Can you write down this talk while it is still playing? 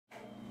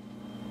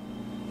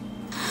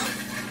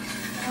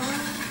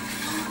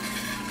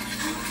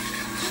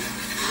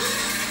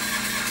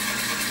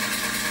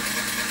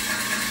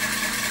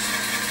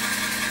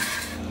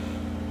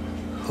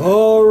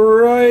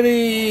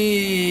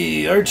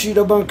Archie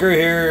the Bunker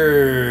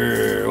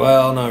here.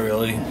 Well, not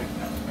really.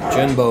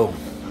 Jimbo.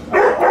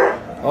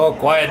 Oh,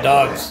 quiet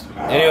dogs.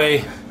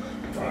 Anyway,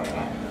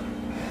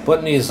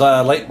 putting these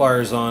light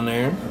bars on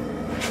there.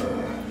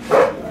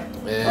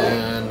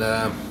 And,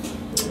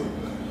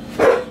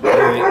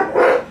 anyway.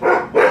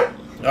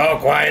 Oh,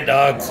 quiet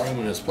dogs. I'm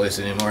in this place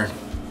anymore.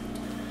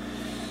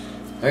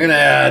 I'm going to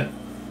add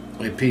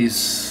a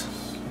piece.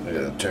 I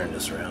got to turn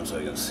this around so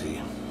I can see.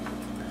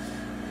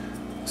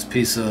 This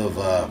piece of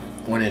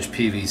 1-inch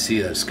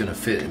PVC that's going to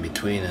fit in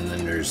between, and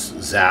then there's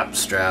zap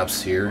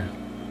straps here.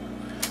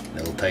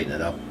 It'll tighten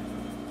it up.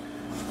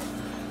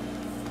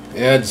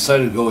 Yeah, I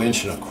decided to go 1.25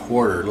 inches, a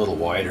little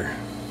wider.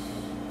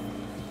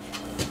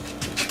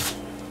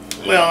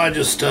 Well, I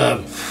just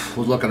was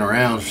looking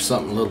around for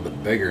something a little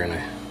bit bigger, and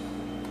I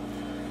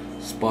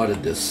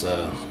spotted this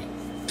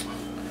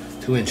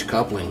 2-inch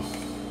coupling,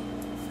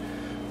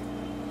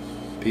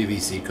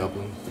 PVC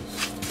coupling.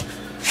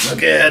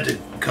 Okay, I had to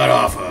cut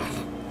off I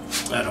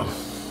don't know,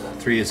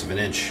 3/8 of an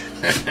inch.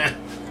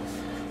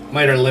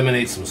 Might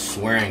eliminate some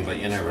swearing, but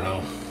you never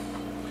know.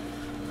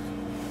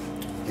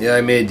 Yeah,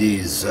 I made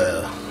these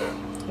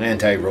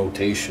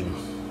anti-rotation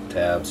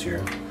tabs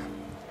here.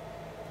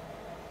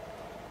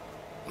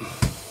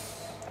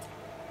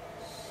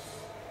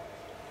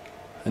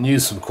 And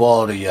use some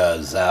quality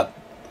zap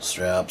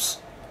straps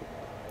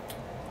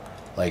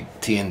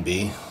like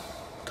T&B,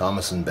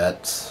 Thomas and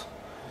Betts.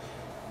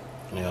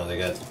 You know, they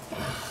got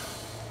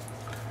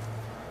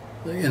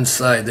the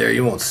inside there,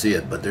 you won't see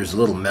it, but there's a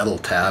little metal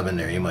tab in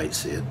there. You might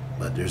see it,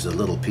 but there's a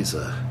little piece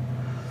of,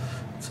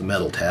 it's a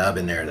metal tab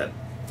in there that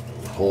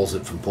holds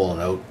it from pulling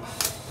out.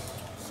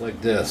 It's like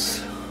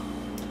this.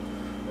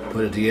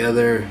 Put it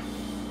together.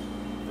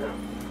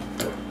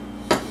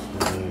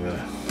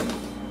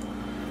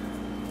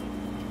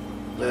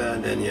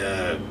 And then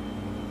you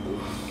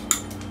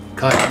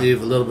cut,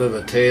 leave a little bit of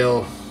a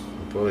tail.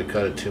 Probably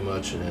cut it too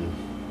much, and then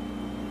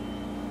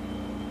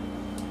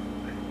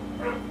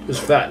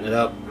just fatten it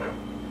up.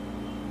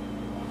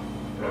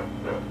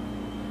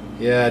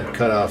 Yeah, I'd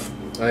cut off.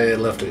 I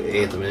left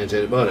 1/8 of an inch.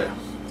 About it.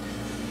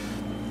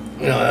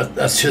 You know,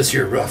 that's just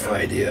your rough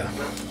idea.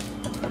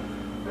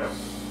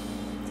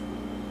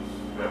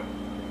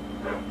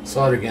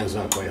 Solder gun's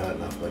not quite hot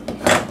enough, but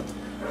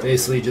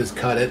basically just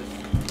cut it.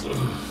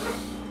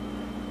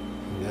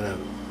 I'm gonna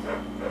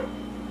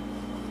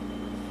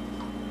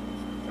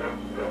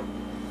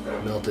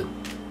melt it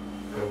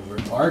over.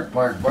 Bark,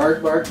 bark,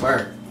 bark, bark,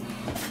 bark.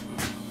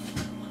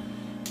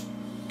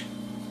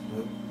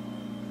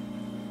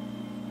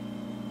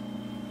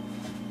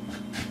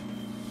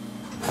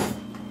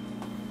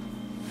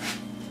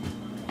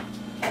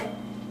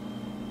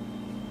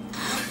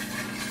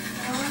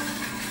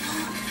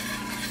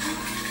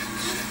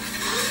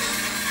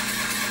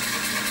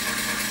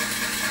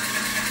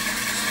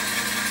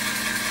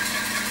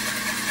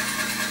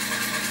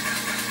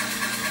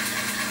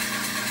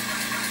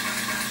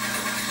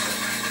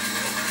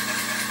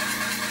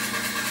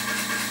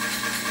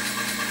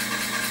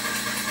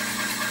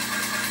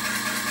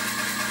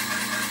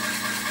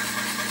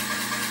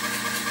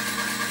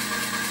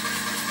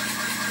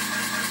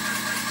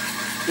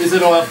 Is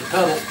it all have the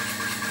pedal?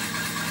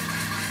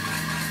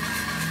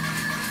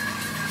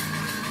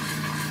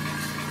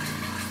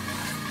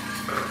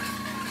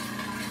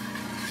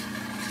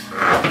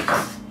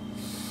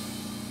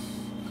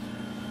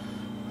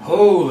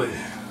 Holy,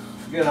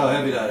 forget how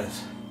heavy that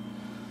is.